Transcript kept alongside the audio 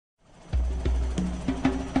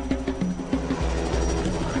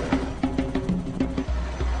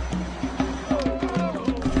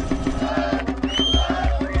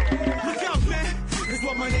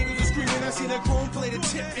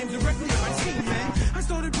hip and directly at my team, man. I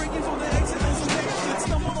started breaking for the exit on some shit.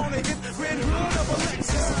 Stumbled on a hip, red hood of a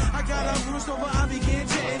Lexus. I got up, bruised over, I began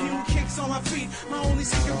jetting new kicks on my feet. My only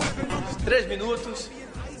secret weapon was 3 minutos,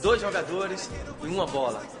 2 jogadores e 1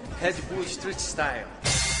 bola. Red Bull Street Style.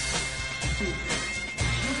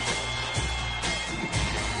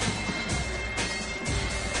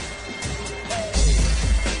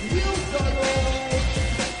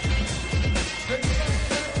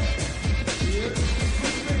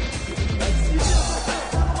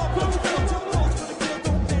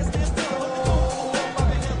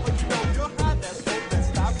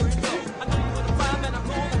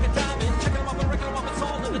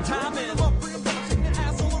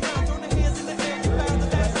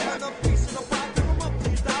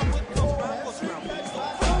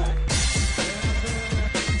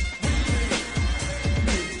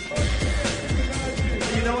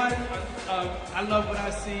 You know what? I love what I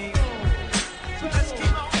see. so let's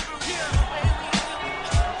keep on.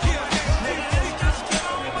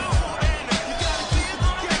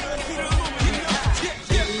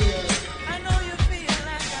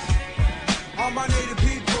 All my native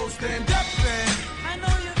people stand up and I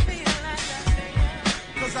know you feel like that.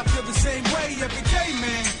 cause I feel the same way every day,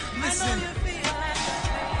 man. Listen, I know you feel like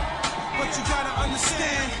that. but you gotta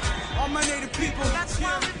understand, all my native people. That's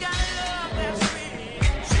why we gotta love that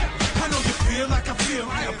shit. I know you feel like I feel,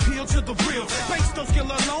 I appeal to the real. Based on skill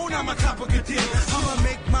alone, I'm a top of good deal. I'ma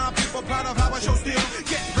make my people proud of how I show steel.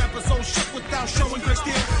 Get rappers so shook without showing great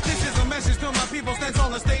skill. This is a message to my people, stand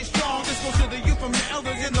tall and stay strong. This goes to the youth from the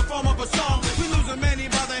elders in the form of a song. We losing many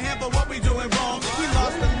by the hand, but what we doing wrong? We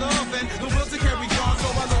lost the love and the will to carry on. So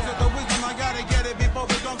I look at the wisdom, I gotta get it before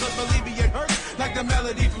it's gone. Cause believe me, it hurts like the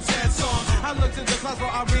melody from sad song. I look to the clouds for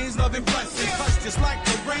Irene's love and blessings. Touch just like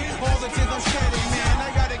the rain, all the tears I'm shedding, man. I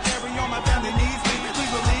gotta carry on, my family needs me.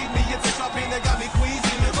 Please believe me, it's a sharp pain that got me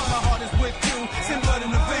queasy. But my heart is with you, send blood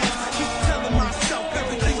in the veins. Keep telling myself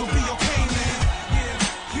everything will be okay, man.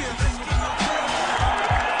 Yeah, yeah.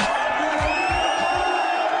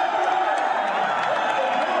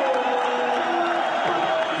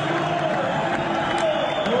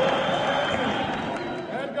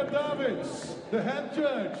 Edgar Davids, the head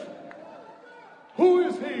judge. Who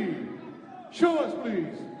is he? Show us,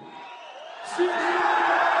 please.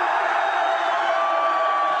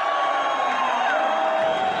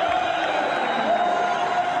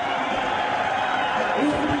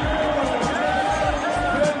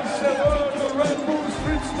 Vencedor do Red Bull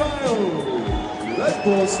Street Style. Red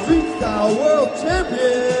Bull Street Style World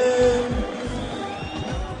Champion.